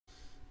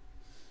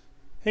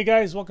Hey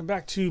guys, welcome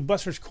back to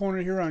Buster's Corner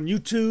here on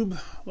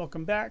YouTube.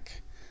 Welcome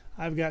back.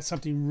 I've got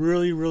something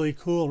really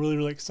cool,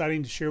 really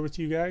exciting to share with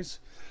you guys.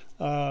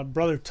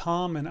 Brother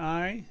Tom and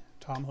I,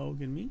 Tom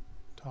Hogue and me,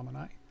 Tom and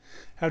I,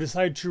 have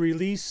decided to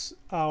release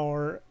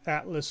our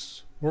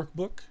Atlas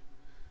workbook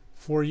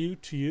for you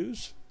to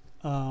use,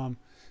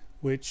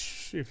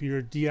 which if you're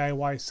a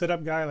DIY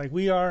setup guy like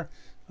we are,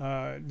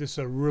 this is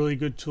a really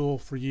good tool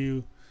for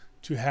you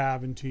to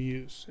have and to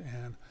use.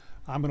 And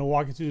I'm going to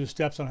walk you through the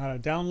steps on how to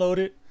download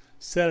it,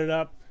 set it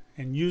up,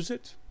 and use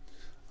it.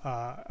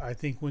 I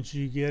think once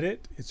you get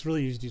it, it's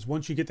really easy to use.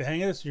 Once you get the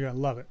hang of this, you're gonna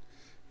love it.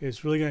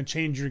 It's really gonna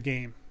change your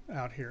game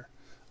out here.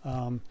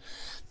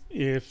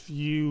 If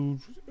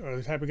you are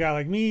the type of guy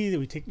like me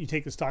that you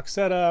take the stock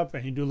setup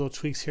and you do little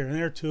tweaks here and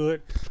there to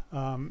it,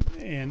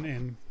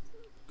 and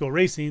go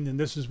racing, then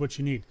this is what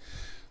you need.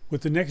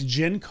 With the next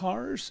gen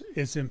cars,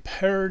 it's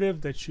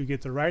imperative that you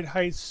get the ride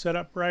height set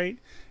up right,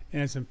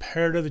 and it's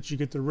imperative that you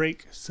get the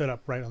rake set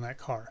up right on that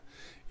car.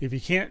 If you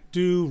can't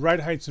do ride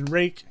heights and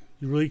rake,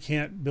 you really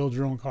can't build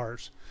your own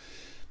cars.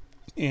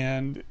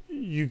 And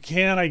you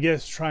can, I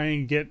guess, try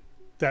and get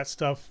that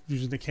stuff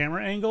using the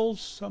camera angles.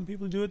 Some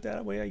people do it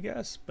that way, I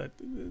guess, but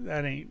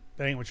that ain't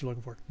what you're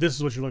looking for. This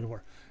is what you're looking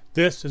for.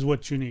 This is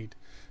what you need.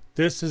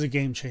 This is a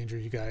game changer,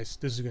 you guys.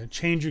 This is going to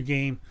change your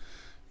game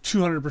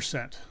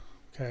 200%.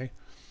 Okay.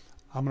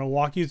 I'm going to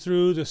walk you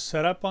through the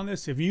setup on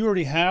this. If you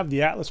already have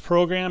the Atlas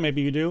program,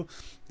 maybe you do,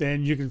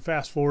 then you can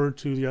fast forward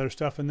to the other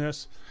stuff in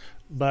this.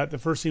 But the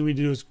first thing we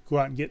do is go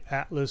out and get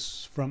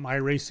Atlas from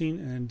iRacing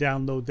and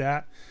download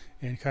that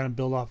and kind of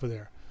build off of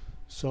there.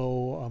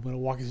 So I'm going to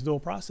walk you through the whole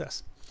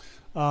process.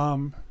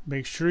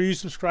 Make sure you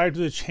subscribe to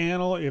the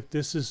channel if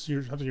this is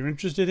something you're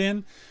interested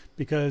in,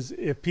 because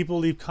if people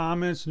leave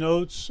comments,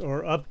 notes,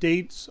 or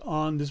updates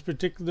on this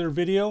particular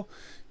video,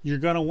 you're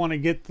going to want to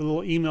get the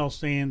little email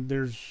saying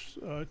there's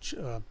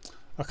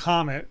a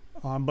comment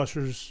on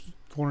Buster's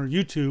Corner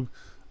YouTube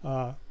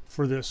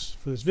for this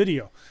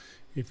video.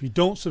 If you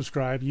don't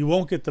subscribe, you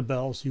won't get the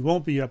bells, you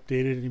won't be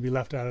updated, and you'll be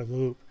left out of the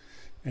loop.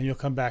 And you'll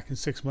come back in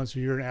 6 months or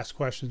a year and ask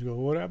questions and go,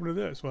 what happened to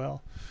this?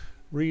 Well,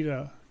 read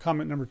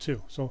comment number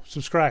 2. So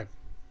subscribe,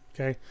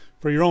 okay,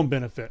 for your own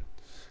benefit.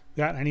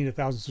 That, I need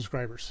 1,000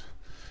 subscribers.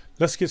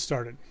 Let's get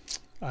started.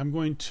 I'm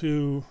going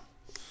to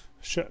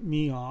shut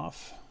me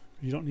off.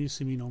 You don't need to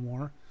see me no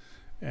more.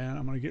 And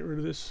I'm going to get rid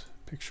of this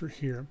picture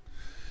here.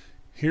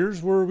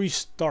 Here's where we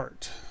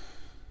start,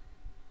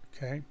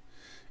 okay,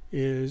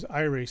 is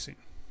iRacing.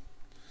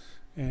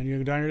 And you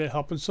go down here to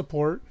help and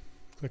support.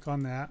 Click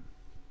on that.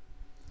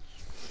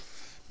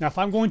 Now, if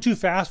I'm going too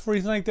fast for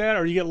anything like that,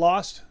 or you get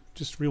lost,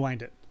 just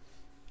rewind it.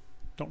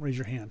 Don't raise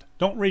your hand.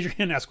 Don't raise your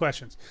hand and ask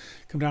questions.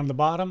 Come down to the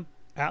bottom,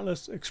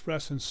 Atlas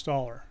Express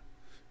Installer.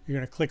 You're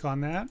going to click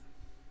on that.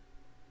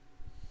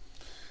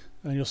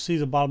 And you'll see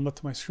the bottom left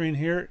of my screen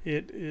here.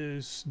 It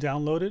is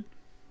downloaded.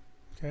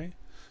 Okay.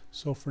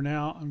 So for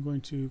now, I'm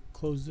going to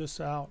close this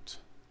out.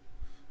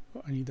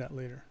 Oh, I need that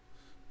later.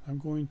 I'm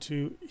going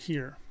to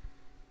here.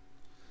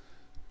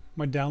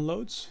 My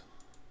downloads.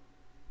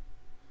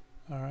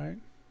 All right.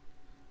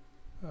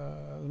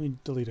 Let me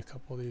delete a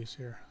couple of these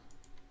here.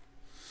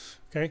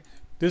 Okay.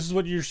 This is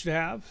what you should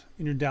have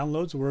in your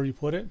downloads, or wherever you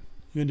put it.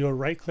 You can do a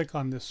right click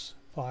on this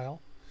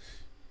file,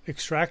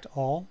 extract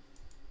all.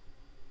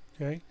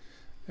 Okay.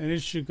 And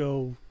it should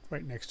go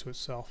right next to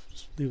itself.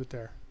 Just leave it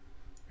there.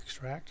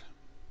 Extract.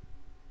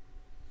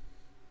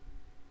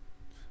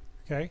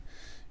 Okay.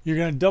 You're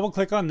going to double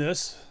click on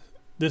this.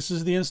 This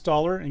is the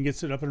installer and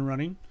gets it up and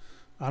running.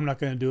 I'm not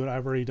going to do it.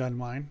 I've already done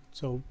mine.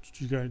 So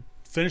you're going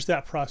to finish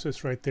that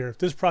process right there. If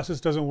this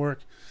process doesn't work,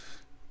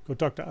 go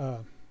talk to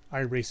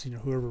iRacing or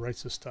whoever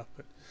writes this stuff.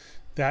 But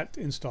that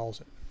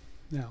installs it.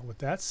 Now, with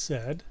that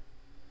said,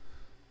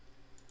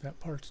 that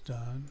part's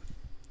done.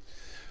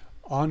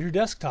 On your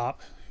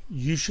desktop,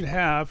 you should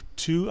have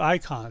two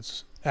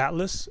icons,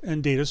 Atlas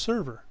and Data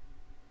Server.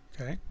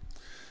 Okay,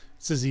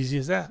 it's as easy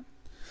as that.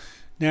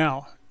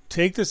 Now,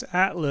 take this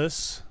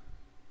Atlas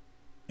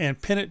and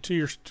pin it to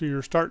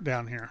your start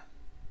down here,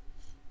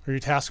 or your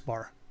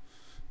taskbar,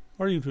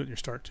 or you can put it in your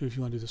start too if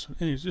you want to do this one.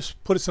 Anyways,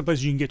 just put it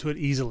someplace you can get to it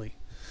easily.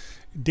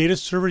 Data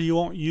Server you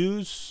won't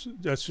use,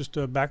 that's just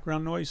a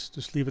background noise,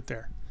 just leave it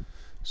there.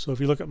 So if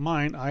you look at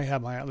mine, I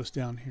have my Atlas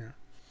down here.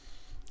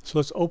 So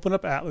let's open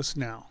up Atlas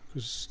now,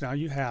 because now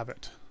you have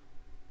it.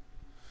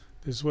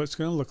 This is what it's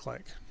going to look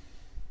like.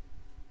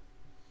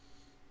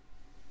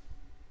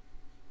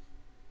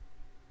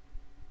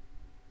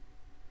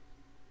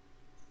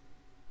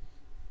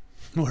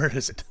 Where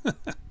is it?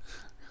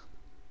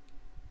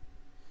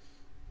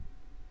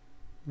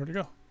 Where'd it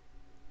go?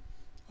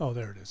 Oh,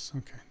 there it is.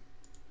 Okay.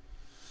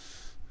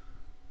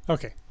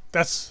 Okay,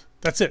 that's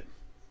it.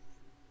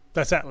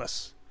 That's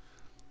Atlas.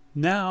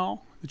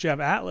 Now that you have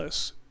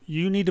Atlas,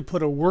 you need to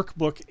put a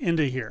workbook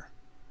into here.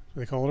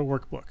 They call it a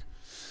workbook.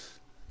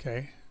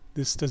 Okay.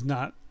 This does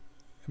not,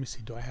 let me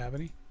see, do I have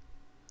any?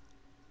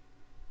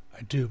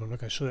 I do, but I'm not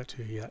going to show that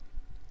to you yet.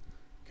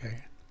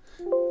 Okay.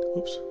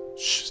 Oops.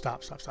 Shh,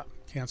 stop.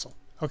 Cancel.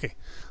 Okay.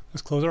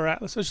 Let's close our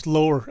Atlas. Let's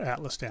lower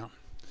Atlas down.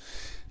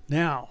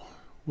 Now,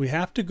 we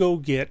have to go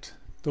get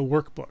the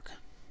workbook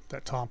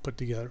that Tom put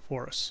together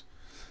for us.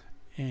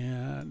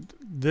 And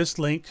this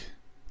link,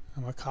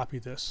 I'm going to copy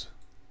this.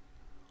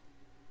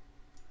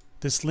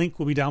 This link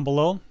will be down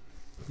below.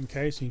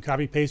 Okay, so you can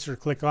copy, paste, or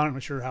click on it. I'm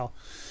not sure how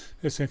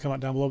it's going to come out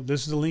down below.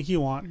 This is the link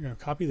you want. You're going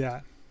to copy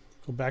that.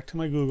 Go back to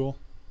my Google.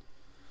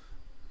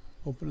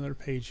 Open another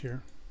page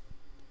here.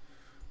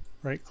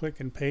 Right click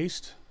and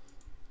paste.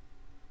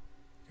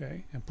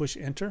 Okay, and push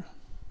enter.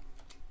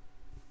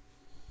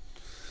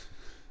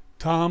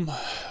 Tom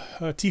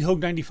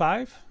T-Hogue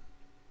 95.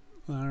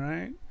 All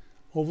right.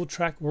 Oval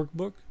track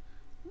workbook.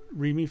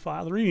 README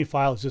file. The README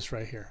file is just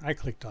right here. I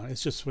clicked on it.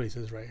 It's just what he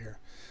says right here.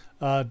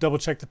 Double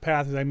check the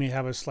path, as I may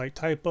have a slight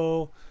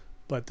typo,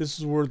 but this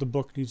is where the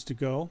book needs to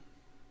go.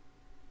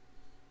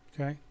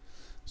 Okay,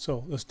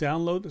 so let's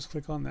download. Let's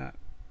click on that.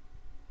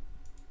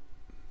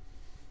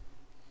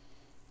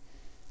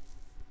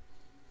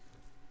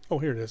 Oh,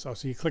 here it is. Oh,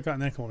 so you click on it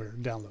and then come over here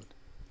and download.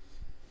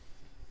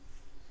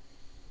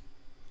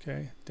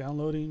 Okay,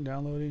 downloading,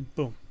 downloading.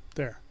 Boom,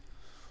 there.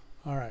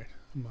 All right,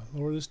 I'm going to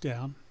lower this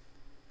down.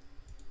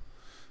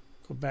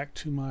 Go back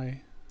to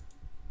my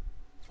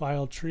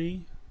file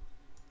tree.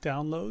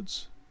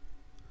 Downloads.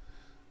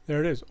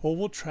 There it is.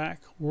 Oval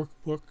track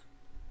workbook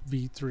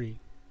V3.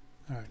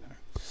 All right.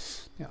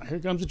 Now here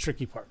comes the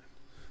tricky part.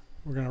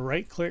 We're going to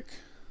right click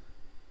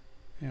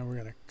and we're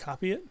going to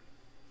copy it.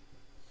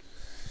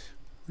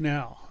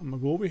 Now I'm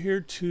going to go over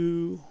here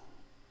to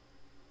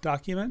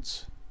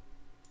documents.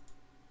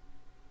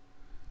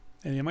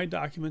 And in my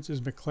documents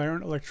is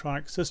McLaren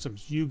Electronic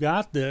Systems. You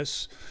got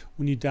this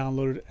when you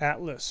downloaded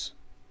Atlas.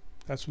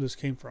 That's where this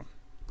came from.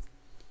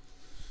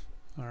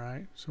 All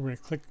right, so we're going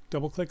to click,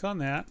 double click on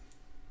that.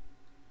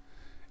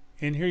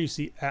 And here you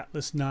see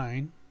Atlas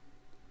 9.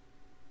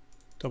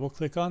 Double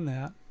click on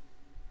that.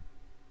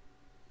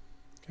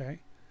 Okay.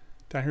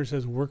 Down here it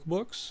says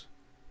workbooks.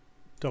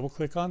 Double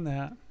click on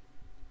that.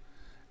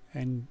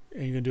 And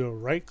you're going to do a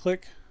right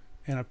click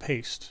and a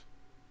paste.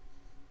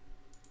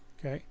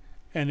 Okay.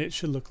 And it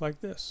should look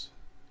like this.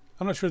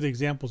 I'm not sure the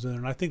example's in there,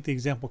 and I think the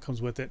example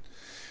comes with it.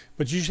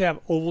 But you should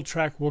have Oval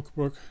Track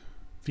Workbook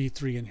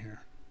V3 in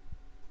here.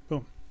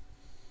 Boom.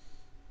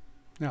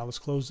 Now let's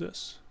close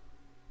this.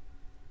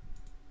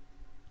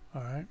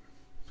 All right.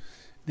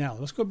 Now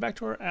let's go back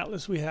to our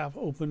Atlas we have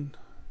open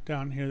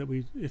down here. That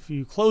we, if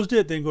you closed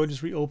it, then go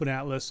just reopen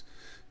Atlas.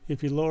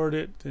 If you lowered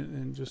it,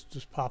 then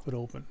just pop it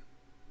open.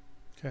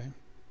 Okay.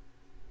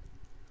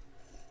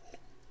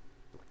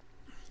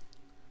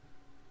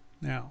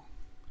 Now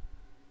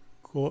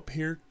go up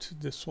here to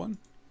this one,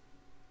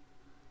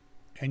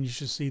 and you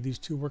should see these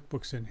two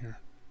workbooks in here.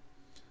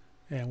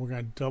 And we're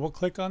going to double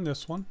click on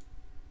this one.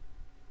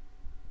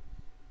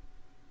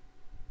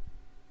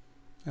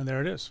 And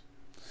there it is.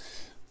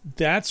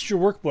 That's your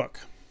workbook.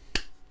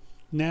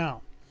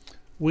 Now,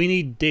 we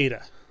need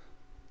data.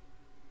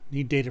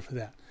 Need data for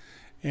that.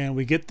 And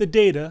we get the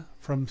data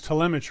from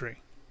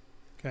telemetry.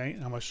 Okay,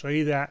 and I'm going to show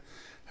you that,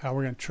 how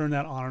we're going to turn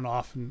that on and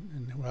off,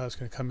 and how it's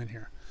going to come in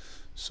here.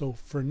 So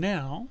for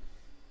now,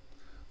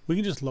 we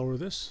can just lower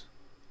this.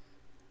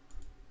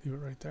 Leave it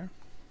right there.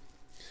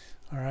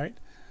 All right.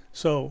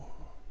 So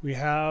we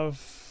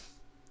have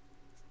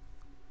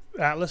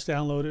Atlas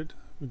downloaded.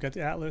 We've got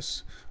the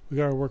Atlas. We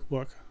got our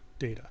workbook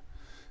data.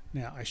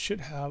 Now I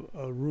should have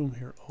a room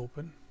here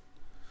open.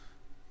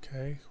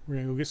 Okay, we're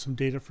gonna go get some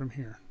data from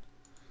here.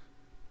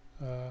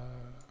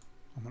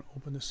 I'm gonna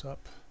open this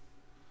up.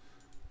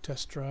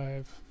 Test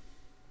drive.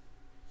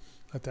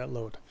 Let that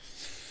load.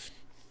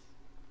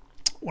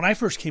 When I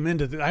first came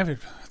into I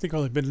think I've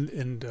only been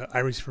in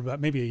IRACING for about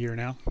maybe a year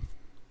now,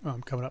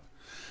 coming up.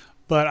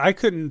 But I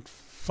couldn't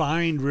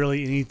find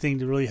really anything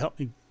to really help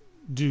me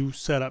do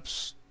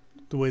setups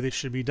the way they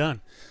should be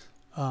done.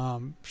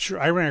 Sure,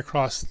 I ran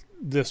across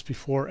this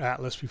before,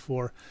 Atlas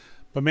before,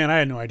 but man, I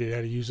had no idea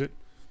how to use it.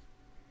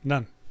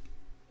 None.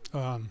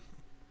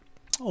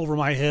 Over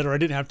my head, or I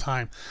didn't have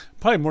time.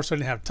 Probably more so I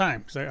didn't have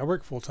time because I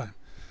work full time.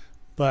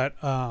 But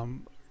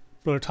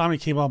Brother Tommy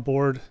came on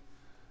board,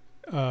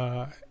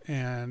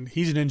 and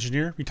he's an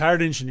engineer,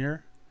 retired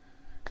engineer.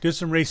 Did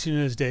some racing in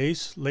his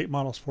days, late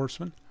model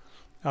sportsman,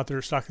 out there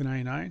at Stockton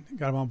 99.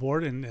 Got him on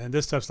board, and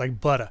this stuff's like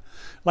butter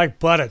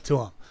to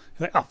him.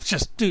 He's like, oh,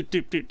 just do,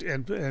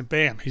 and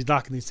bam, he's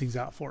knocking these things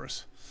out for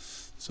us.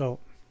 So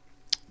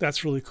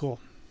that's really cool.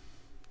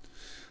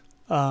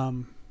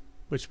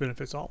 Which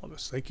benefits all of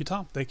us. Thank you,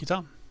 Tom. Thank you,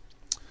 Tom.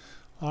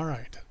 All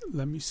right,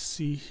 let me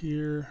see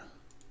here.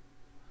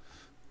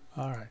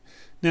 All right,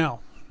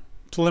 now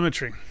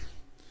telemetry.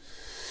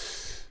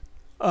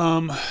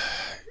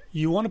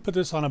 You want to put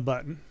this on a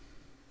button.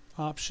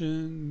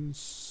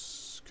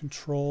 Options,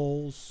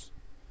 controls.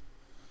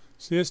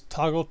 See this?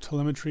 Toggle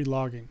telemetry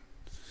logging.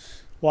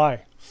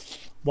 Why?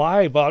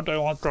 Why, Bob, do I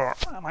want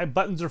that? My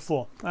buttons are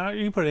full.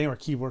 You can put it anywhere,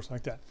 keyboards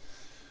like that.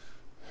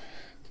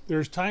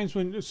 There's times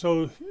when, there's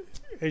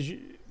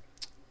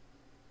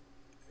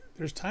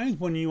times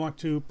when you want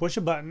to push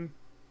a button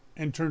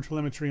and turn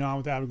telemetry on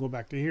without having to go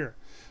back to here.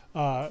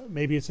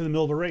 Maybe it's in the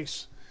middle of a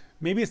race.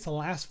 maybe it's the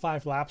last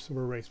 5 laps of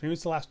a race, maybe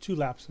it's the last 2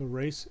 laps of a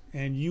race,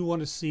 and you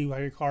want to see how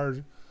your car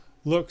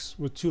looks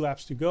with 2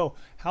 laps to go.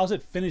 How's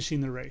it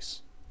finishing the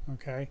race?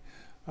 Okay,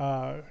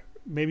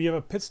 maybe you have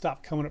a pit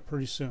stop coming up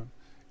pretty soon,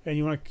 and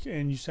you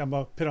say, I'm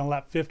gonna pit on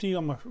lap 50.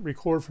 I'm gonna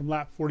record from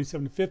lap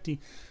 47 to 50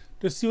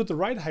 to see what the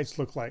ride heights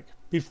look like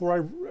before I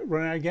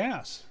run out of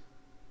gas.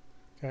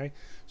 Okay,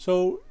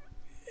 so,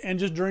 and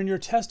just during your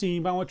testing,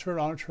 you might want to turn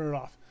it on or turn it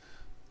off.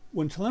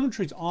 When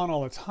telemetry's on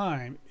all the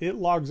time, it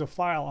logs a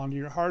file onto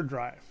your hard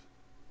drive.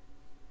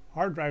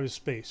 Hard drive is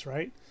space,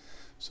 right?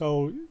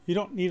 So you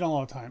don't need it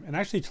all the time. And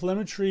actually,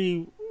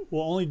 telemetry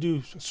will only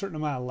do a certain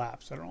amount of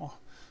laps. I don't know.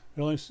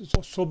 It only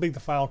so big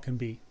the file can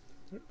be.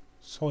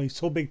 It's only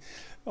so big.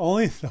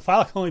 Only the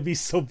file can only be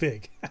so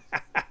big.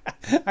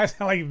 I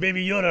sound like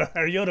Baby Yoda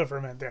or Yoda for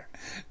a minute there.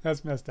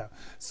 That's messed up.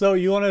 So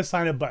you want to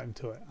assign a button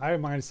to it. I have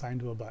mine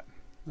assigned to a button.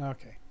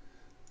 Okay,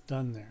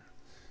 done there.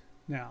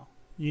 Now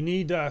you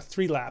need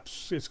 3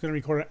 laps. It's going to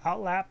record an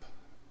out lap,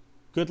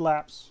 good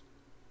laps,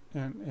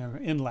 and an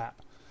in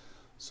lap.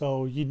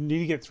 So you need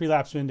to get 3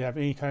 laps in to have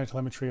any kind of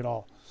telemetry at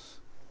all.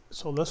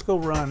 So let's go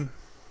run.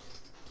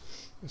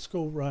 Let's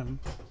go run.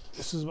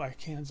 This is my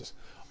Kansas.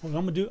 Oh, you know what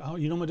I'm gonna do? Oh,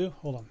 you know what I'm gonna do?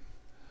 Hold on.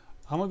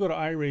 I'm gonna go to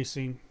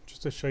iRacing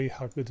just to show you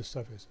how good this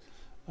stuff is.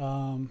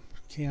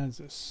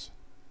 Kansas.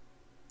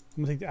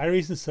 I'm gonna take the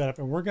iRacing setup,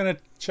 and we're gonna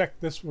check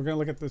this. We're gonna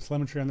look at the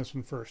telemetry on this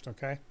one first,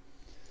 okay?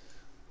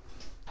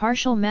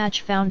 Partial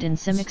match found in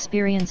Sim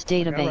Experience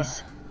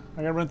database.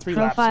 I gotta run 3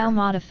 laps. Profile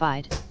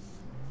modified.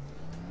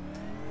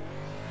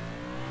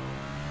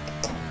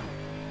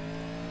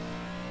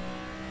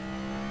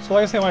 So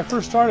like I said, when I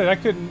first started, I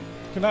could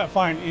not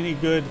find any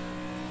good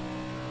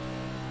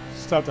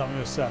stuff on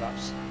those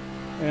setups.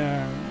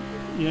 And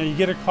you know, you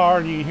get a car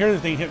and you can hear the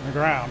thing hitting the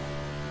ground.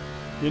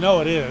 You know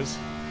it is.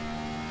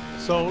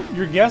 So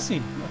you're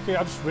guessing. Okay,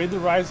 I'll just raise the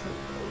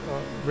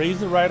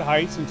ride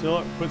heights until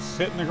it puts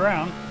hitting the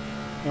ground,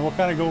 and we'll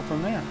kind of go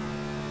from there.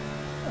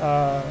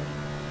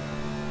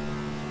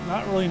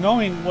 Not really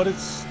knowing what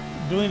it's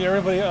doing to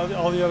everybody,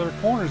 all the other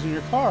corners in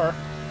your car.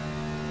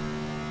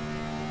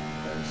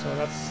 Okay, so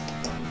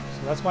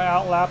that's my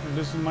out lap, and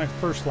this is my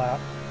first lap.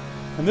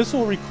 And this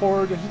will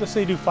record, let's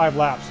say you do 5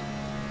 laps.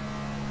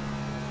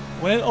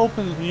 When it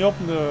opens, when you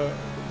open the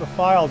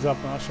files up,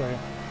 and I'll show you,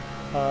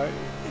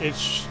 it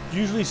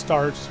usually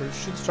starts, or it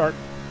should start,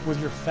 with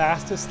your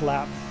fastest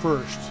lap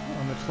first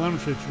on the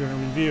telemetry that you're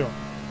going to review.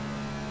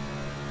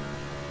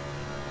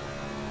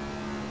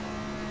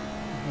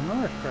 If I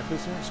remember correctly,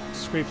 it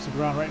scrapes the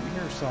ground right in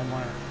here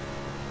somewhere.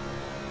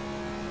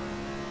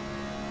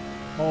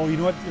 Oh, you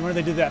know what? Remember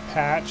they did that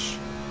patch,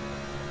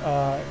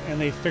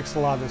 and they fixed a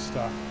lot of this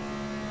stuff.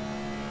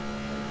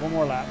 One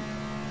more lap.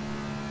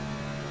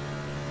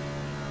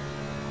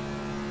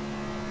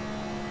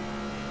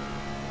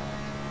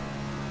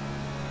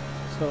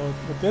 So,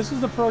 but this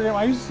is the program.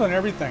 I use this on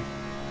everything.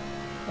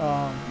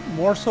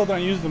 More so than I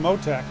use the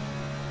Motec.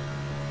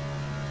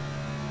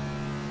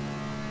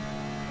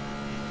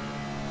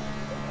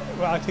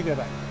 Well, I take that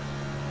back.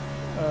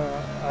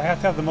 I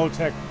have to have the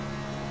Motec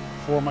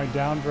for my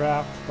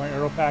downdraft, my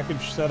aero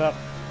package setup,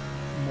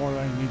 more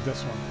than I need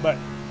this one. But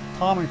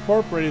Tom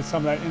incorporated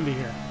some of that into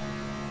here.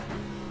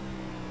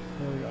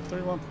 There we go,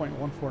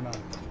 31.149.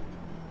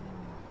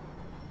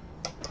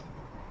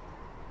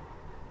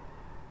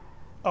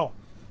 Oh,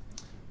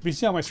 if you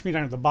see on my screen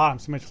down at the bottom,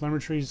 see my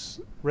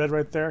telemetry's red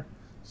right there?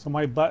 So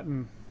my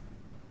button,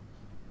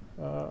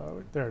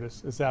 there it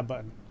is, it's that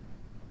button.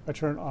 I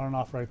turn it on and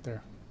off right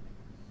there.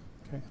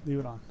 Okay, leave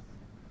it on.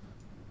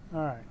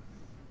 All right,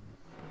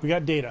 we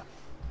got data.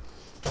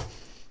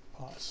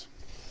 Pause.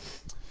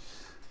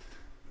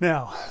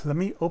 Now, let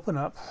me open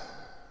up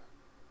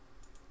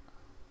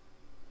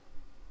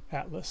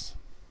Atlas,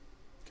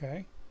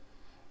 okay?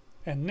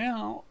 And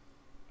now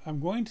I'm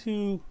going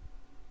to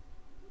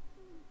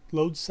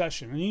load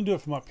session. And you can do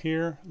it from up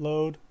here,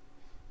 load,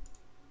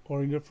 or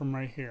you can do it from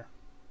right here.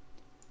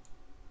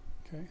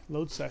 Okay,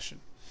 load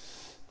session.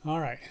 All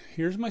right,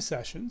 here's my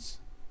sessions.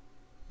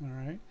 All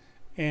right,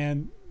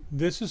 and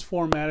this is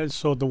formatted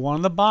so the one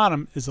on the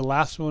bottom is the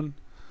last one.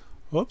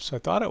 Whoops, I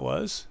thought it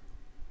was.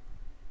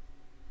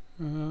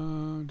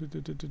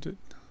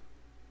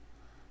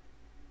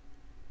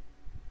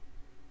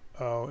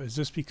 Oh, is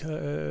this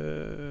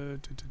because...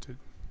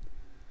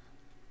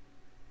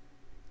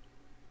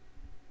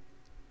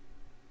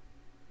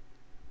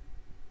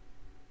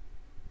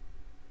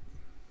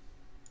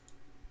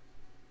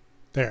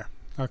 There.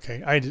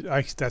 Okay,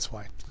 that's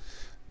why.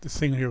 This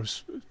thing here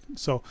was...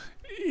 So,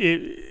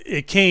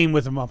 it came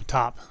with them up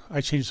top.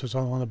 I changed it so it's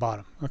on the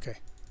bottom. Okay.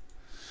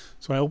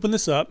 So I open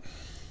this up.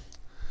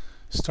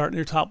 Start in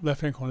your top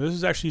left-hand corner. This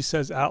is actually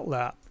says out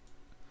lap.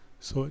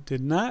 So it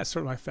did not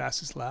start my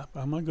fastest lap.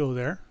 I'm going to go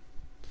there.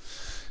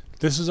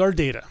 This is our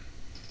data.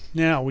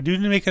 Now, we do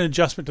need to make an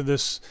adjustment to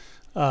this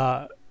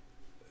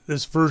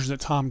this version that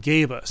Tom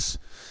gave us.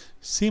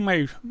 See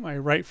my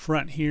right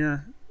front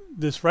here?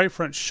 This right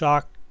front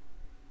shock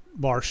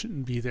bar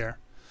shouldn't be there.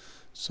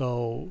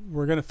 So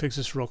we're going to fix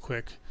this real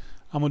quick.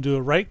 I'm going to do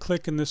a right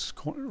click in this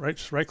corner,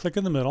 right click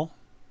in the middle,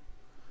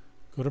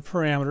 Go to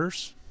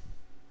parameters.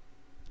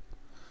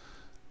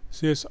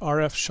 See this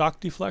RF shock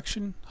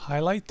deflection?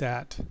 Highlight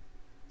that.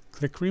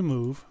 Click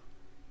remove.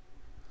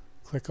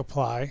 Click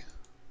apply.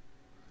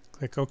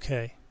 Click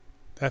OK.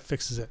 That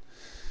fixes it.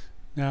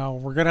 Now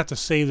we're going to have to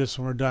save this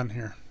when we're done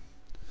here.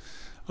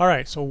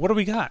 Alright, so what do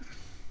we got?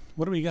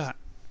 What do we got?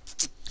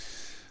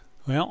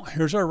 Well,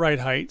 here's our right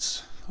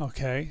heights.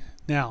 Okay,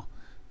 now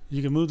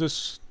you can move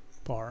this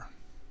bar.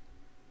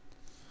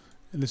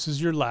 And this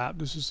is your lap.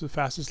 This is the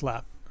fastest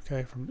lap,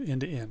 okay, from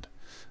end to end.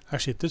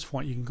 Actually, at this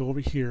point, you can go over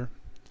here,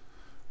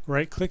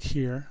 right click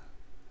here,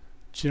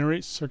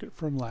 generate circuit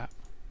from lap.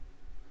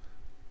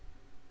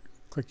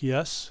 Click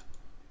yes.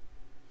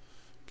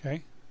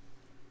 Okay,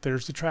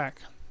 there's the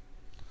track.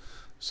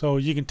 So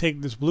you can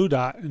take this blue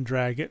dot and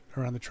drag it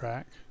around the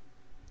track.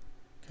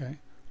 Okay,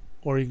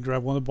 or you can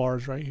grab one of the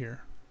bars right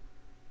here.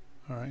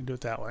 All right, and do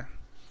it that way.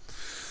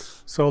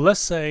 So let's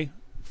say,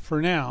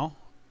 for now,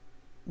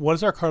 what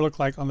does our car look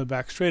like on the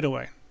back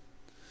straightaway?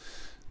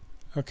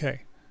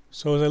 Okay,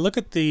 so as I look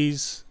at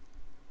these,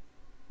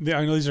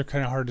 I know these are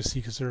kind of hard to see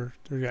because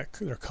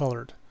they're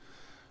colored,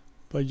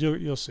 but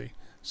you'll see.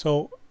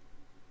 So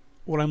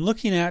what I'm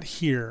looking at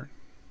here,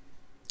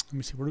 let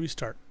me see, where do we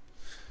start?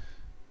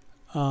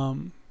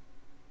 The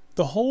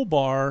whole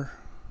bar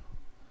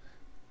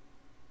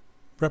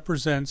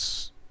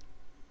represents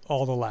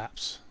all the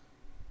laps.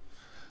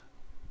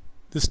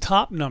 This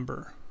top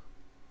number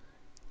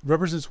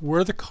represents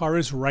where the car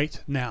is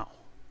right now.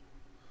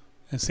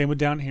 And same with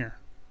down here.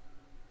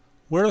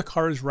 Where the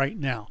car is right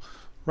now.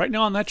 Right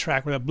now on that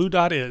track where that blue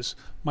dot is,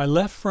 my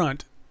left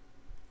front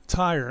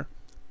tire,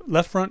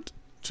 left front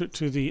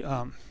to the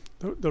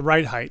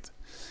right height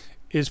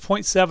is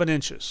 0.7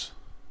 inches,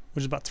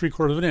 which is about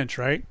 3/4 of an inch,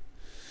 right?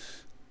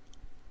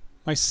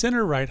 My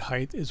center right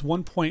height is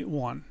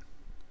 1.1.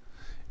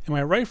 And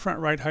my right front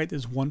right height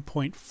is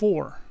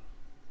 1.4.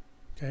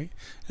 Okay,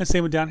 and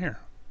same with down here,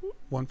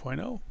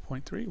 1.0,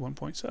 0.3,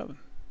 1.7.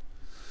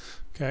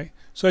 Okay,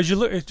 so as you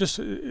look, it just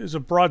is a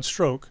broad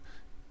stroke.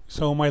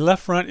 So my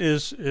left front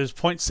is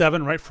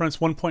 0.7, right front's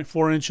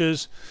 1.4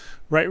 inches,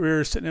 right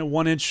rear is sitting at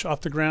 1 inch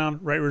off the ground,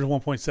 right rear is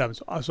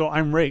 1.7. So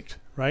I'm raked,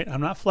 right?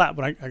 I'm not flat,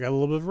 but I got a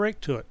little bit of a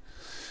rake to it.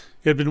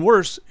 It'd been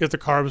worse if the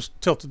car was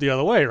tilted the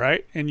other way,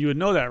 right? And you would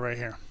know that right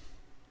here.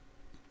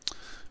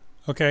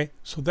 Okay,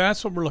 so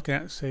that's what we're looking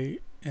at, say,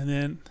 and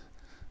then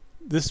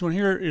this one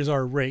here is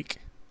our rake.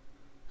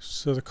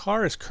 So the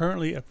car is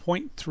currently at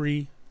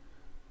 0.3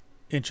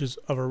 inches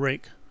of a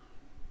rake,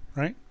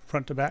 right?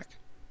 Front to back.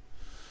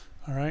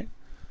 All right.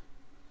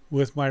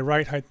 With my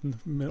right height in the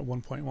middle,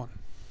 1.1.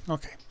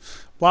 Okay.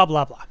 Blah,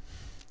 blah, blah.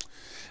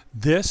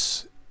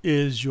 This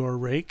is your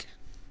rake.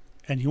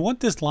 And you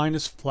want this line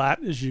as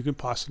flat as you can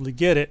possibly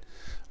get it,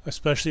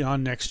 especially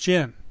on next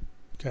gen.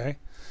 Okay.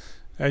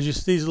 As you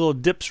see these little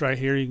dips right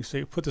here, you can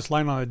say, put this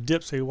line on a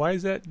dip. Say, why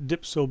is that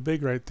dip so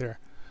big right there?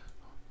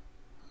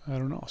 I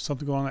don't know.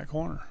 Something going on that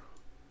corner.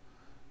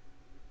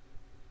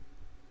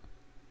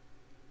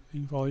 You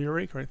can follow your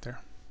rake right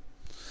there.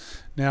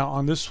 Now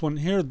on this one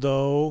here,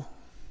 though,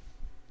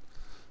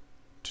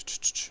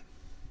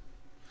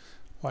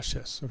 watch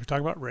this. So if you're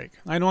talking about rake,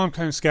 I know I'm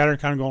kind of scattered,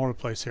 kind of going all over the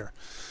place here,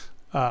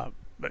 but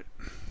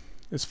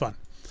it's fun.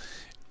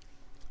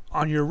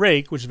 On your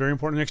rake, which is very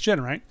important next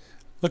gen, right?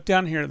 Look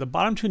down here at the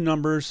bottom two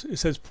numbers. It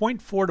says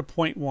 0.4 to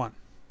 0.1.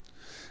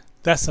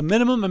 That's the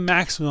minimum and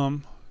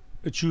maximum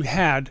that you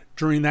had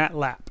during that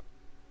lap.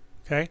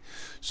 Okay,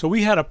 so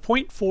we had a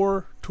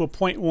 0.4 to a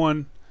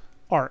 0.1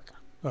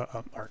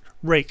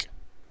 rake,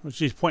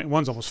 which is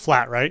 0.1's almost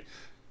flat, right?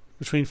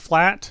 Between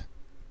flat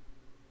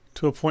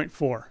to a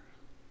 0.4.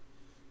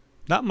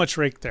 Not much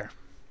rake there,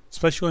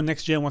 especially when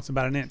next gen wants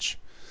about an inch.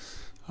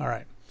 All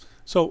right,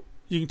 so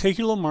you can take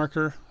your little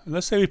marker, and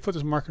let's say we put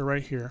this marker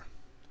right here,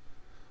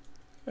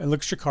 and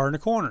look at your car in the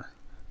corner.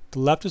 The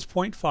left is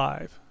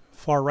 0.5,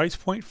 far right's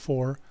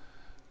 0.4,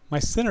 my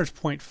center's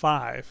 0.5.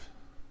 There's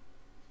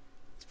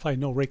probably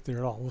no rake there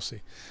at all. We'll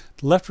see.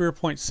 The left rear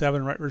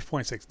 0.7, right rear is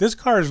 0.6. This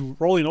car is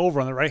rolling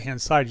over on the right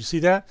hand side. You see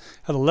that?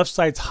 How the left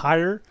side's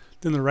higher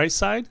than the right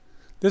side?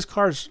 This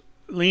car's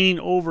leaning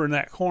over in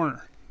that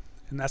corner,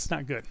 and that's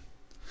not good.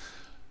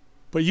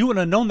 But you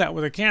wouldn't have known that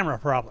with a camera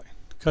probably,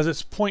 because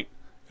it's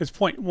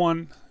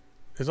 0.1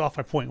 is off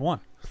by 0.1,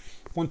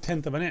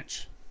 1/10 of an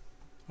inch.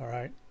 All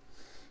right.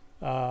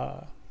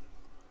 All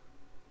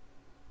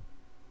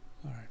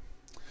right.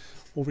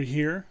 Over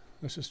here,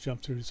 let's just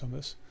jump through some of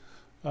this.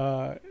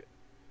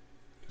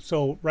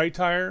 So right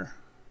tire,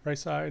 right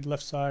side,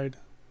 left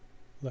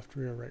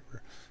rear, right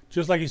rear.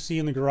 Just like you see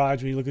in the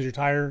garage when you look at your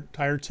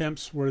tire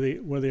temps, where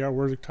they are,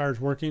 where the tire's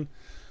working.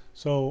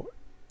 So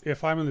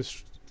if I'm in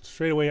this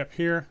straightaway up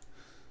here,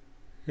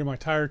 here are my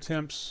tire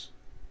temps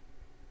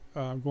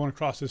going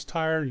across this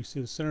tire. You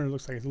see the center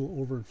looks like it's a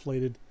little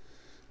overinflated,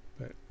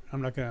 but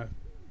I'm not going to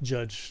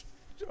judge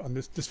on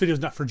this. This video is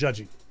not for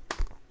judging.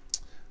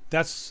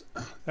 That's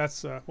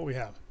what we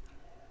have.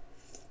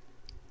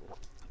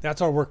 That's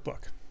our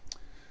workbook.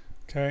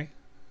 Okay.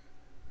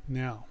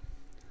 Now,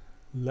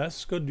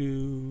 let's go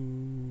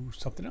do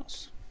something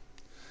else.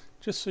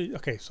 Just so you,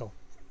 okay, so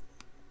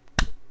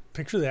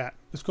picture that.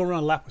 Let's go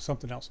around a lap with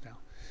something else now.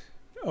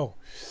 Oh,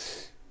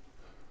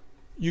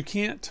 you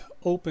can't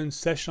open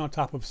session on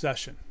top of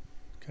session.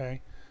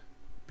 Okay,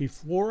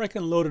 before I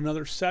can load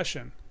another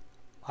session,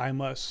 I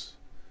must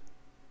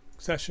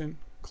session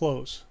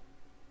close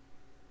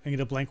and get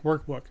a blank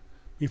workbook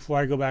before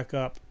I go back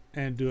up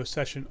and do a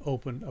session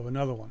open of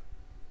another one.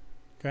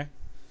 Okay,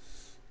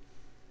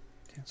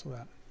 cancel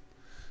that.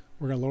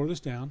 We're going to lower this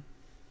down.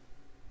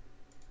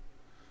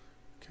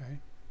 Okay,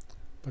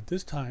 but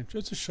this time,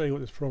 just to show you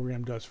what this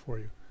program does for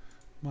you,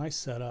 my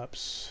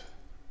setups,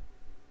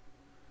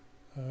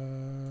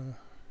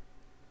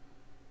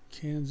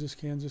 Kansas,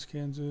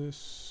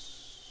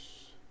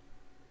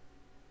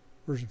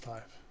 version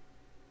 5.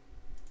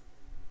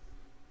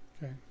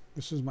 Okay,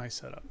 this is my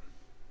setup.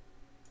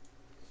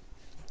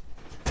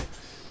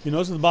 You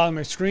notice at the bottom of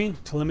my screen,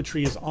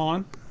 telemetry is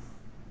on.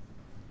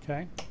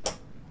 Okay.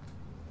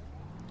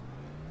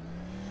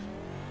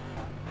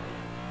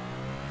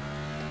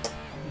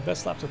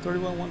 Best laps of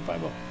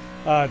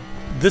 31,150.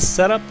 This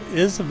setup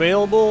is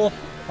available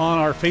on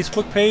our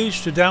Facebook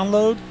page to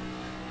download.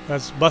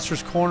 That's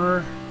Buster's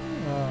Corner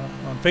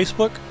on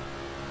Facebook.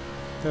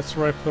 That's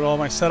where I put all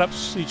my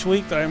setups each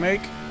week that I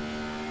make.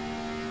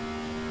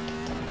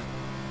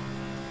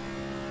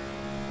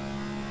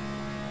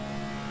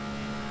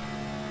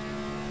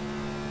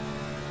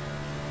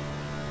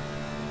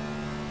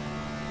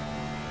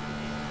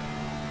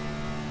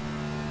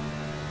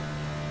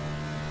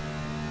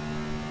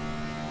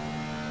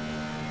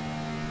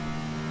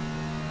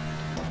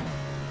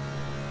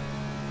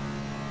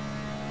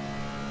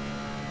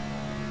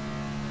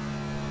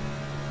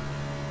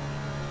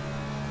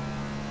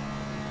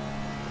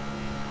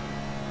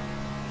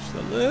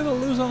 A little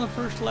loose on the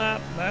first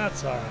lap.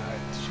 That's all right.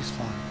 She's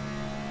fine.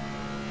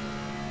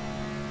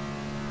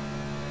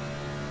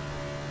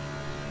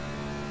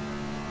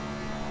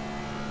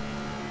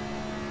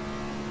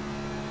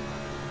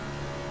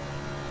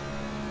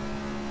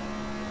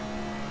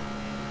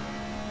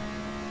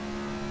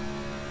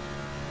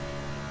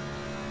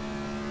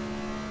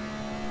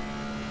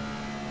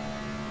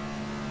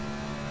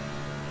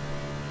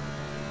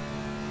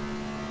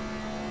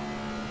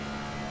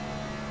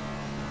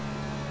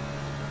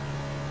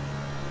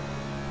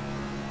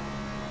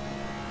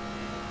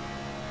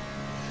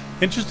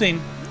 Interesting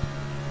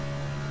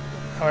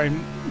how I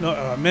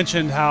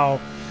mentioned how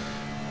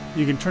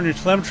you can turn your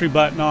telemetry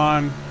button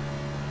on,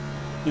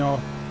 you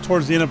know,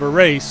 towards the end of a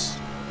race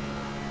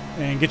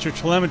and get your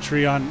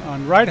telemetry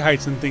on ride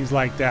heights and things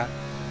like that.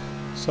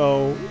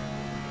 So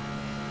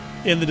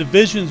in the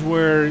divisions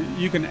where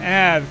you can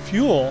add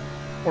fuel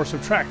or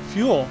subtract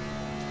fuel,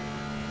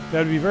 that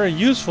would be very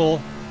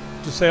useful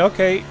to say,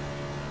 okay,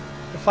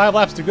 5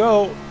 laps to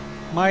go,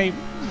 my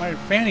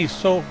fanny's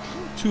so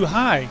too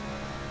high.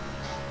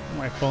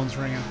 My phone's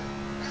ringing.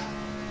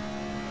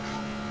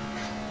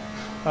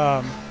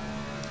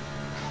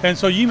 And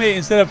so you may,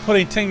 instead of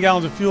putting 10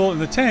 gallons of fuel in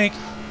the tank,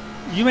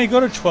 you may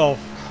go to 12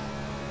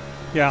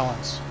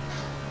 gallons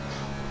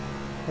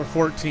or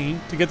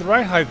 14 to get the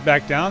ride height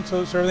back down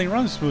so everything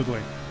runs smoothly.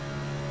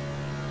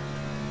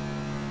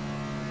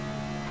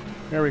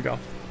 There we go.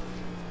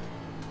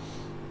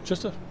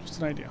 Just an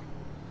idea.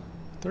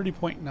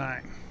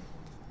 30.9.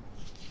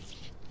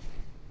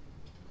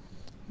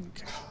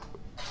 Okay.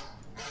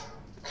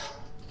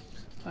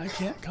 I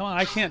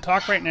can't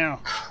talk right now.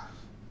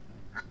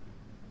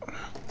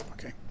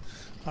 Okay.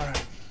 All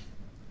right.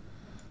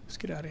 Let's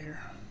get out of here.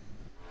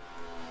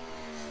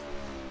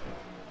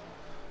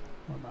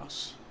 More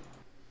mouse.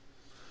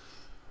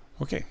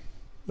 Okay.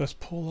 Let's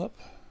pull up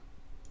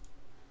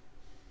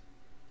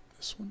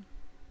this one.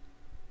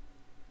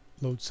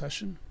 Load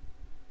session.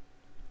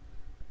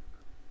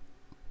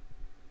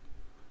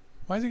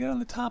 Why is it got on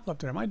the top up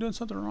there? Am I doing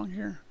something wrong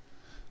here?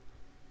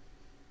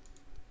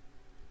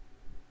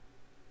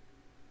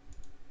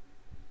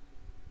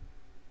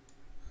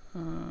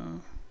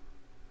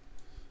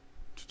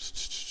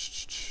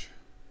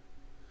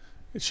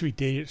 It should be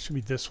dated. It should be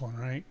this one,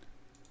 right?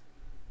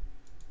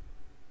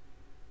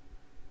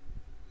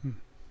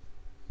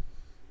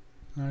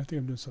 I think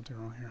I'm doing something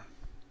wrong here.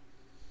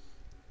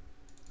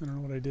 I don't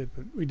know what I did,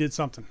 but we did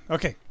something.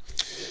 Okay.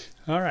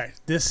 All right.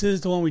 This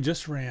is the one we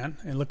just ran.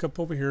 And look up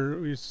over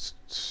here.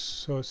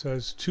 So it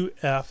says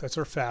 2F. That's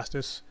our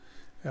fastest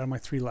out of my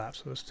 3 laps.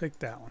 So let's take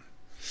that one.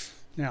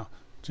 Now,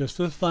 just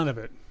for the fun of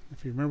it,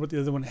 if you remember what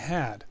the other one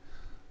had.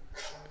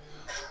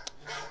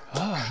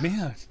 Oh,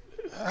 man.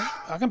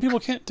 How come people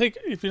can't take,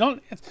 if I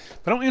don't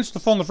answer the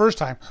phone the first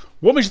time,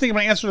 what makes you think I'm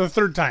going to answer the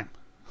third time?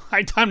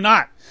 I'm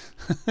not.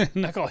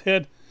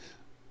 Knucklehead.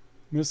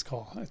 Missed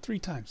call. 3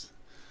 times.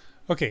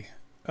 Okay.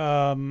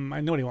 I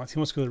know what he wants. He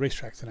wants to go to the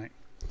racetrack tonight.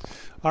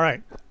 All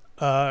right.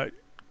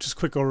 Just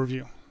quick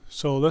overview.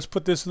 So let's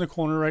put this in the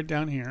corner right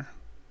down here.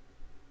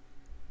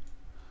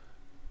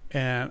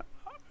 And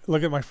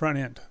look at my front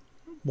end.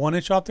 1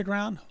 inch off the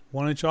ground,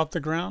 1 inch off the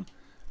ground,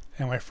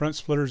 and my front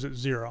splitter's at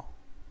 0.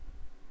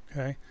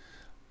 Okay.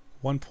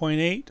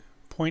 1.8,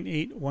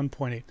 0.8,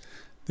 1.8.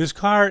 This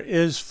car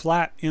is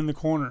flat in the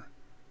corner.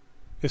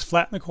 It's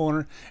flat in the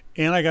corner,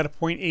 and I got a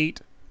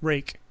 0.8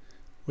 rake.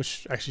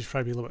 which actually should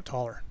probably be a little bit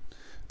taller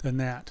than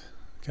that.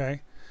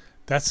 Okay,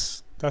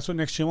 that's what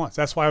next gen wants.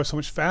 That's why I was so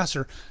much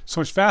faster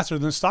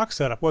than the stock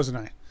setup, wasn't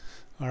I?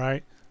 All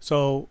right.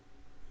 So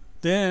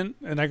then,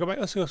 and I go back.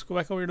 Let's go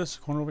back over here to this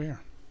corner over here.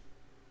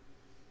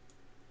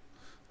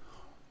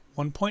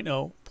 1.0,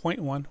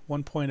 0.1,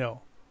 1.0,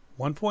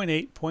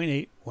 1.8,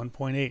 0.8,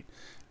 1.8.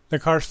 The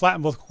car's flat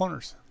in both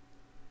corners.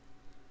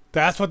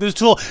 That's what this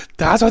tool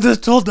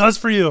does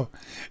for you.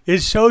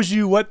 It shows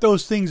you what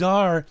those things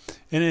are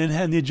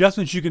and the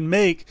adjustments you can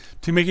make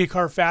to make your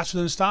car faster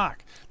than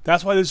stock.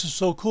 That's why this is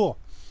so cool.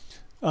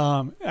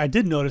 I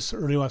did notice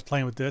earlier when I was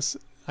playing with this,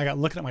 I got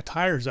looking at my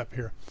tires up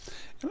here.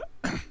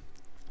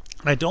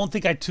 I don't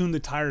think I tuned the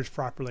tires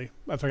properly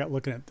if I got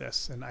looking at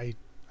this, and I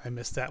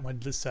missed that when I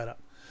did this setup.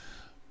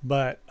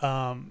 But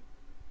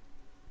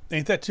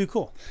ain't that too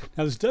cool?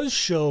 Now this does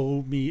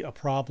show me a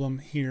problem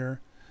here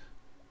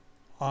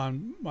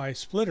on my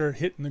splitter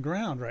hitting the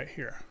ground right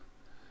here.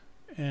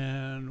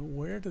 And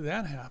where did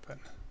that happen?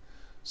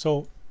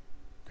 So,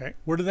 okay,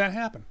 where did that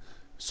happen?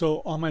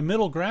 So on my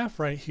middle graph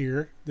right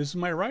here, this is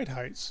my ride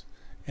heights,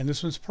 and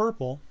this one's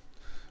purple.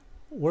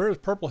 Where is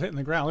purple hitting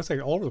the ground? Looks like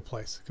all over the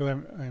place because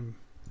I'm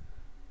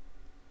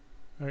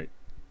right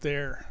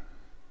there.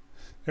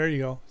 There you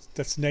go.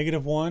 That's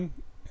 -1,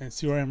 and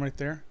see where I am right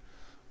there.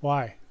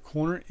 Why?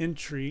 Corner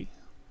entry.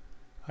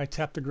 I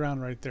tapped the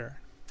ground right there.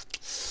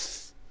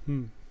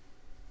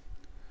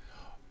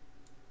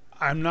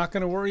 I'm not going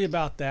to worry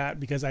about that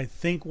because I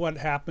think what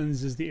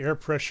happens is the air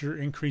pressure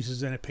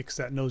increases and it picks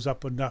that nose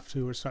up enough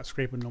to where it's not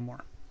scraping no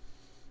more.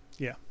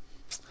 Yeah,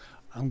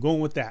 I'm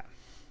going with that.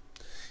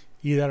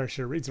 Either that or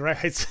should read the right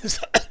heights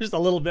just a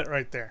little bit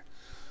right there.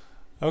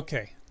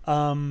 Okay.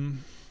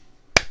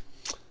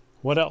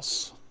 What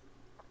else?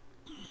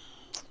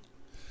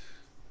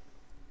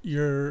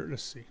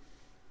 Let's see.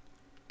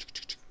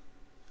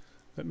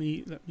 Let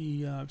me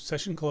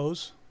session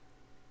close.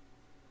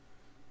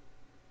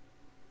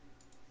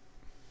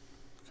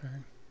 Okay.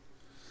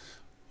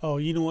 Oh,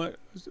 you know what?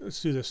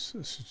 Let's do this.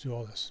 Let's just do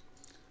all this.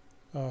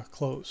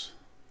 Close.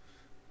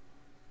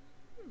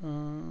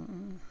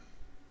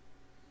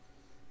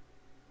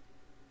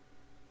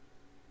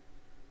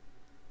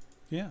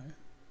 Yeah.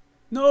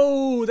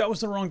 No, that was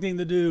the wrong thing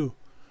to do.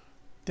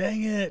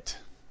 Dang it.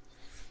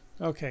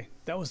 Okay,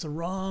 that was the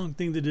wrong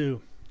thing to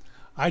do.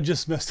 I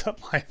just messed up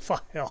my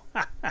file.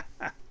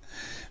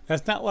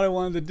 That's not what I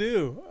wanted to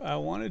do. I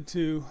wanted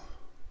to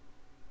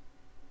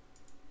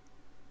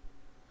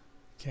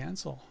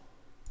cancel.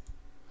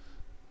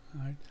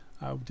 All right.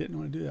 I didn't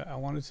want to do that. I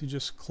wanted to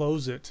just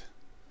close it.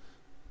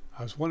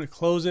 I was wanting to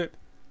close it,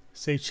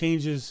 say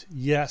changes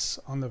yes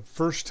on the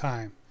first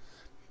time.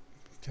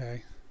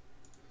 Okay.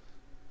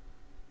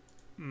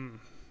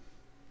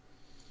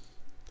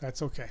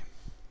 That's okay.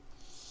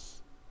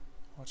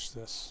 Watch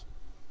this.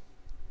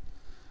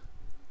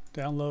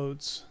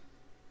 Downloads.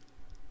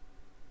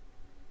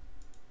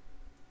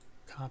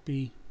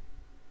 Copy.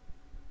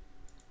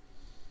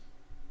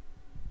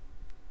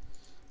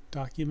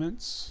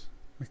 Documents.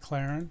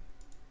 McLaren.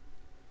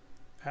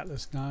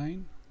 Atlas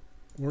 9.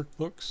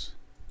 Workbooks.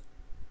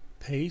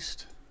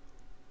 Paste.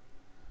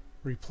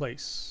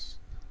 Replace.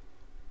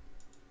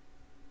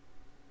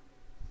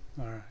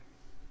 All right.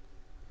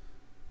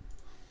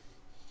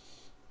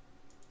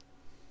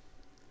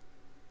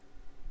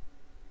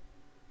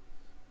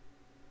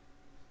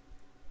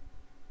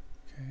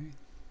 Okay.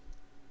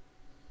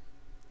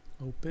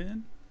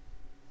 Open.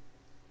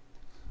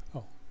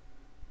 Oh.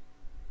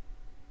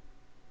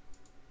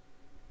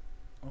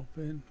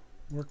 Open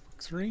Workbook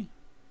 3.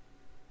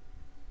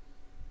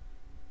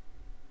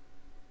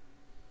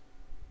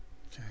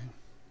 Okay.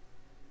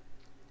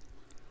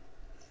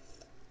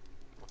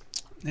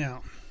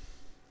 Now,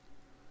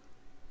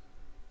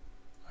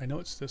 I know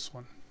it's this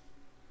one.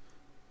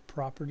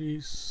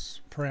 Properties,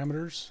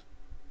 parameters,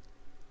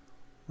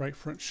 right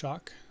front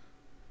shock.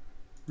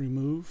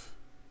 Remove,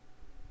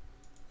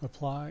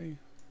 apply,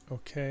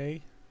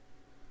 okay,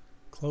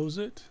 close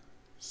it,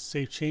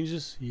 save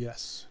changes,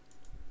 yes.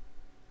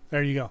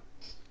 There you go.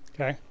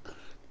 Okay.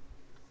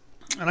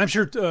 And I'm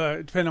sure,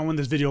 depending on when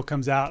this video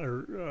comes out,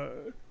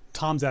 or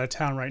Tom's out of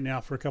town right now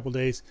for a couple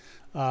days.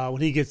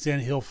 When he gets in,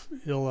 he'll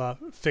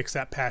fix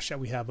that patch that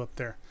we have up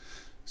there.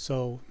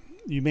 So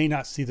you may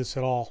not see this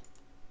at all,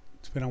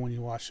 depending on when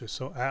you watch this.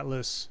 So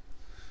Atlas.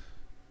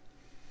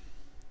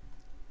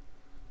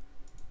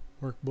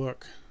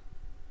 Workbook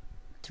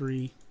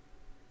 3,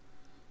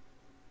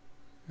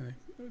 and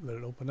let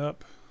it open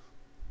up.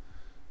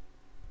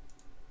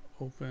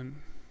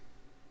 Open.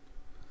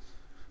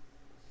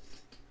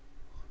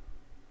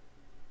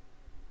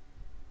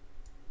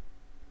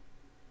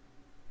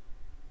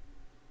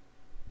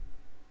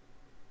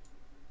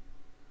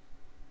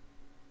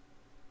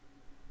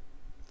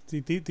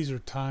 These are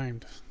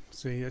timed.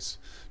 See, it's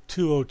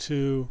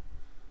 202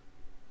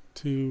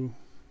 to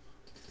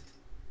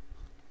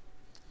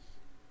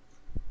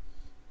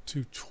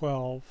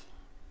 12,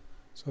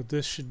 so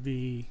this should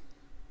be,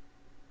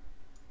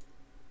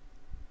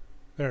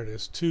 there it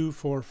is,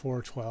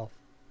 24412.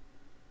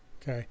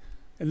 Okay,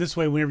 and this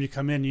way whenever you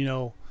come in, you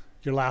know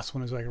your last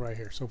one is like right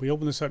here. So if we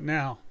open this up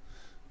now,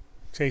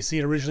 okay,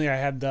 see, originally I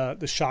had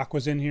the shock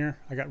was in here.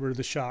 I got rid of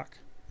the shock.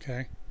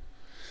 Okay.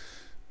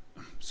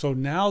 So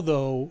now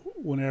though,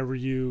 whenever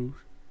you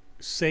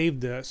save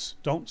this,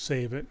 don't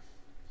save it.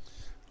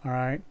 All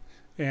right.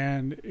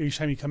 And each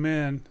time you come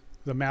in,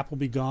 the map will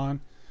be gone.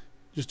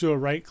 Just do a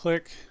right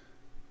click,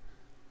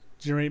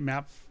 generate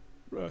map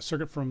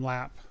circuit from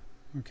lap.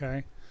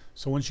 Okay.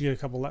 So once you get a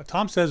couple laps,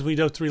 Tom says we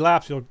do 3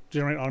 laps, you'll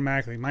generate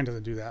automatically. Mine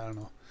doesn't do that. I don't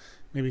know.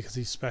 Maybe because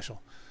he's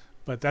special.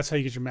 But that's how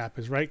you get your map,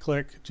 is right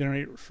click,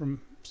 generate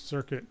from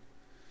circuit.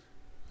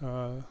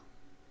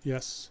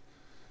 Yes.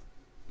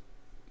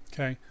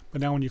 Okay. But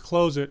now when you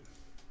close it,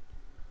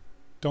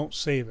 don't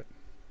save it.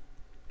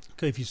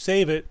 Okay. If you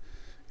save it,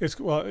 it's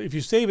going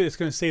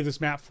to save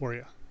this map for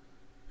you.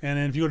 And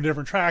then if you go to a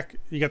different track,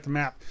 you got the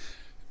map.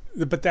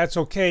 But that's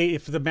okay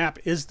if the map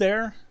is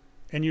there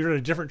and you're at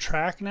a different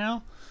track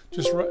now.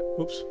 Just right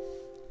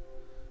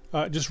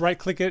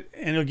click it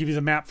and it'll give you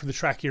the map for the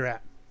track you're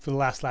at for the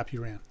last lap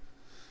you ran.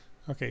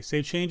 Okay,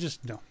 save changes?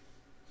 No.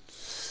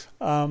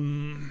 I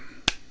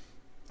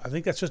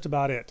think that's just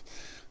about it.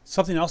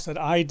 Something else that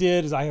I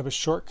did is I have a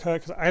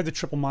shortcut because I have the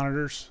triple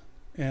monitors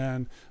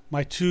and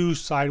my 2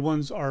 side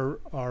ones are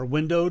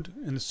windowed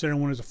and the center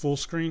one is a full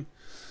screen.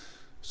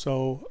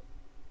 So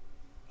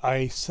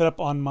I set up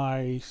on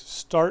my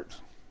start.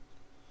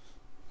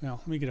 Now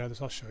let me get out of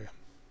this, I'll show you.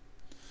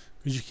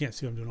 Because you can't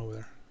see what I'm doing over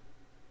there.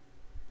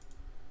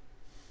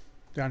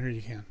 Down here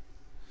you can.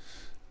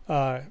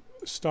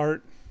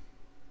 Start.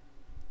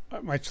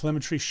 My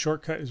telemetry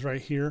shortcut is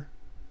right here.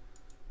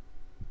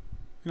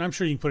 And I'm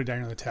sure you can put it down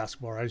here on the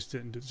taskbar. I just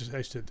didn't. I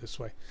just did it this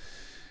way.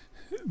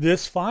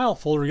 This file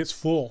folder gets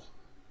full.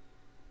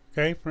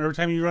 Okay, from every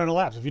time you run a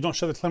lap. If you don't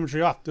shut the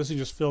telemetry off, this thing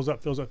just fills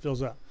up, fills up,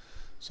 fills up.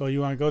 So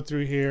you want to go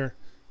through here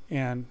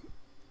and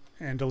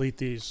delete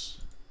these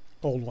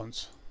old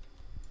ones.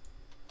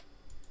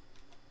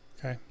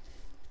 Okay.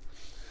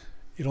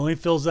 It only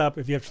fills up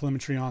if you have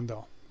telemetry on,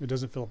 though. It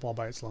doesn't fill up all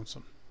by its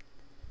lonesome.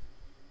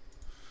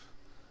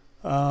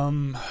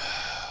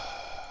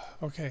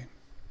 Okay.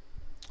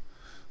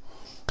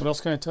 What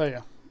else can I tell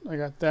you? I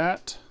got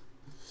that.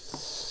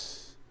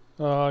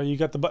 You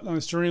got the button on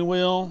the steering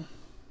wheel.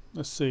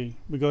 Let's see.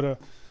 We go to,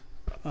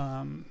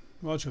 well,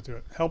 let's go through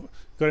it. Go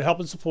to help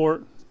and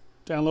support.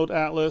 Download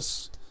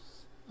Atlas.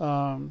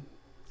 Go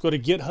to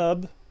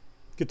GitHub.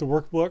 Get the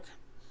workbook,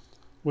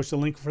 which the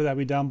link for that will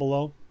be down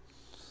below.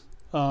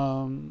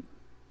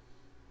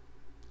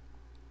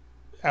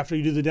 After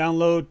you do the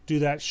download, do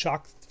that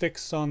shock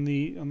fix on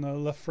the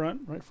left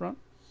front, right front.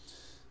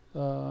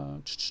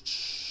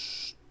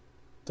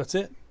 That's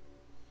it.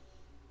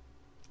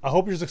 I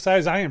hope you're as excited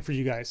as I am for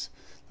you guys.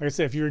 Like I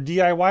said, if you're a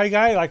DIY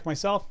guy like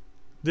myself,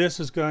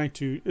 this is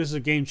a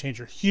game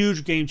changer,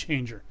 huge game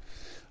changer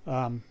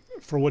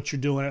for what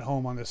you're doing at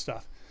home on this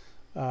stuff.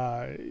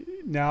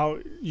 Now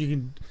you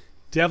can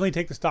definitely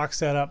take the stock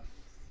setup,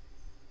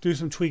 do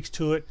some tweaks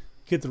to it,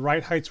 get the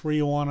right heights where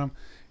you want them,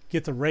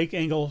 get the rake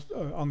angle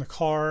on the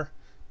car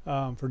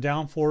for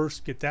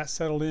downforce, get that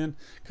settled in.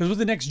 Because with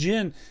the next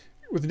gen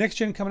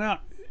coming out,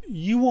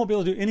 you won't be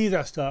able to do any of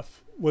that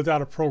stuff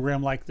without a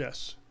program like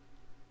this.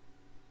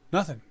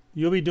 Nothing.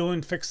 You'll be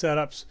doing fixed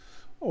setups,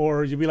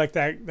 or you'll be like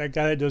that guy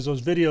that does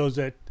those videos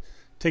that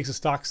takes a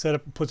stock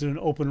setup and puts it in an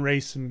open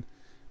race and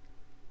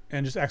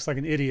just acts like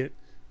an idiot,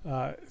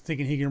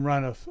 thinking he can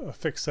run a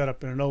fixed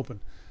setup in an open.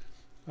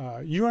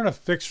 You run a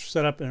fixed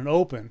setup in an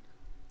open,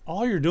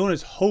 all you're doing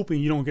is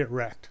hoping you don't get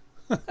wrecked.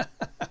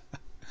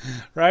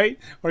 Right?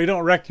 Or you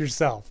don't wreck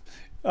yourself.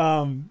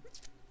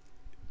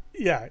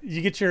 Yeah,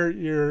 you get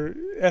your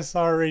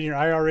SR rating, your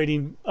IR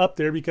rating up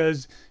there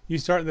because you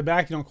start in the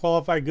back, you don't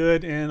qualify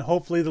good, and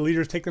hopefully the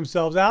leaders take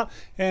themselves out,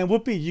 and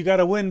whoopee, you got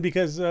to win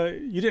because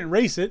you didn't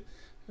race it.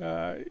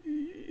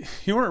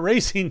 You weren't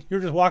racing, you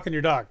were just walking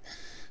your dog.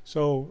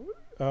 So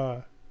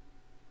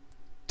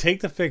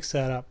take the fixed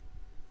setup,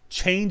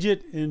 change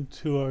it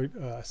into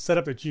a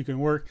setup that you can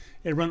work,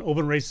 and run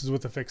open races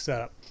with the fixed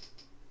setup.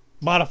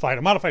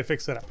 Modified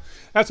fixed setup.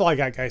 That's all I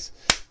got, guys.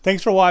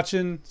 Thanks for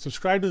watching.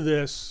 Subscribe to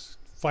this.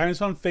 Find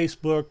us on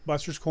Facebook,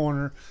 Buster's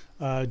Corner.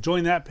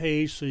 Join that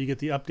page so you get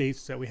the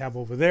updates that we have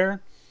over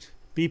there.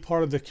 Be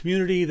part of the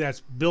community that's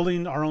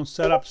building our own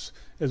setups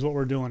is what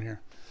we're doing here.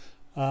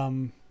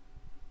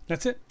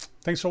 That's it.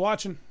 Thanks for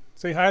watching.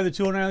 Say hi to the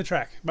 209 on the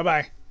track.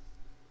 Bye-bye.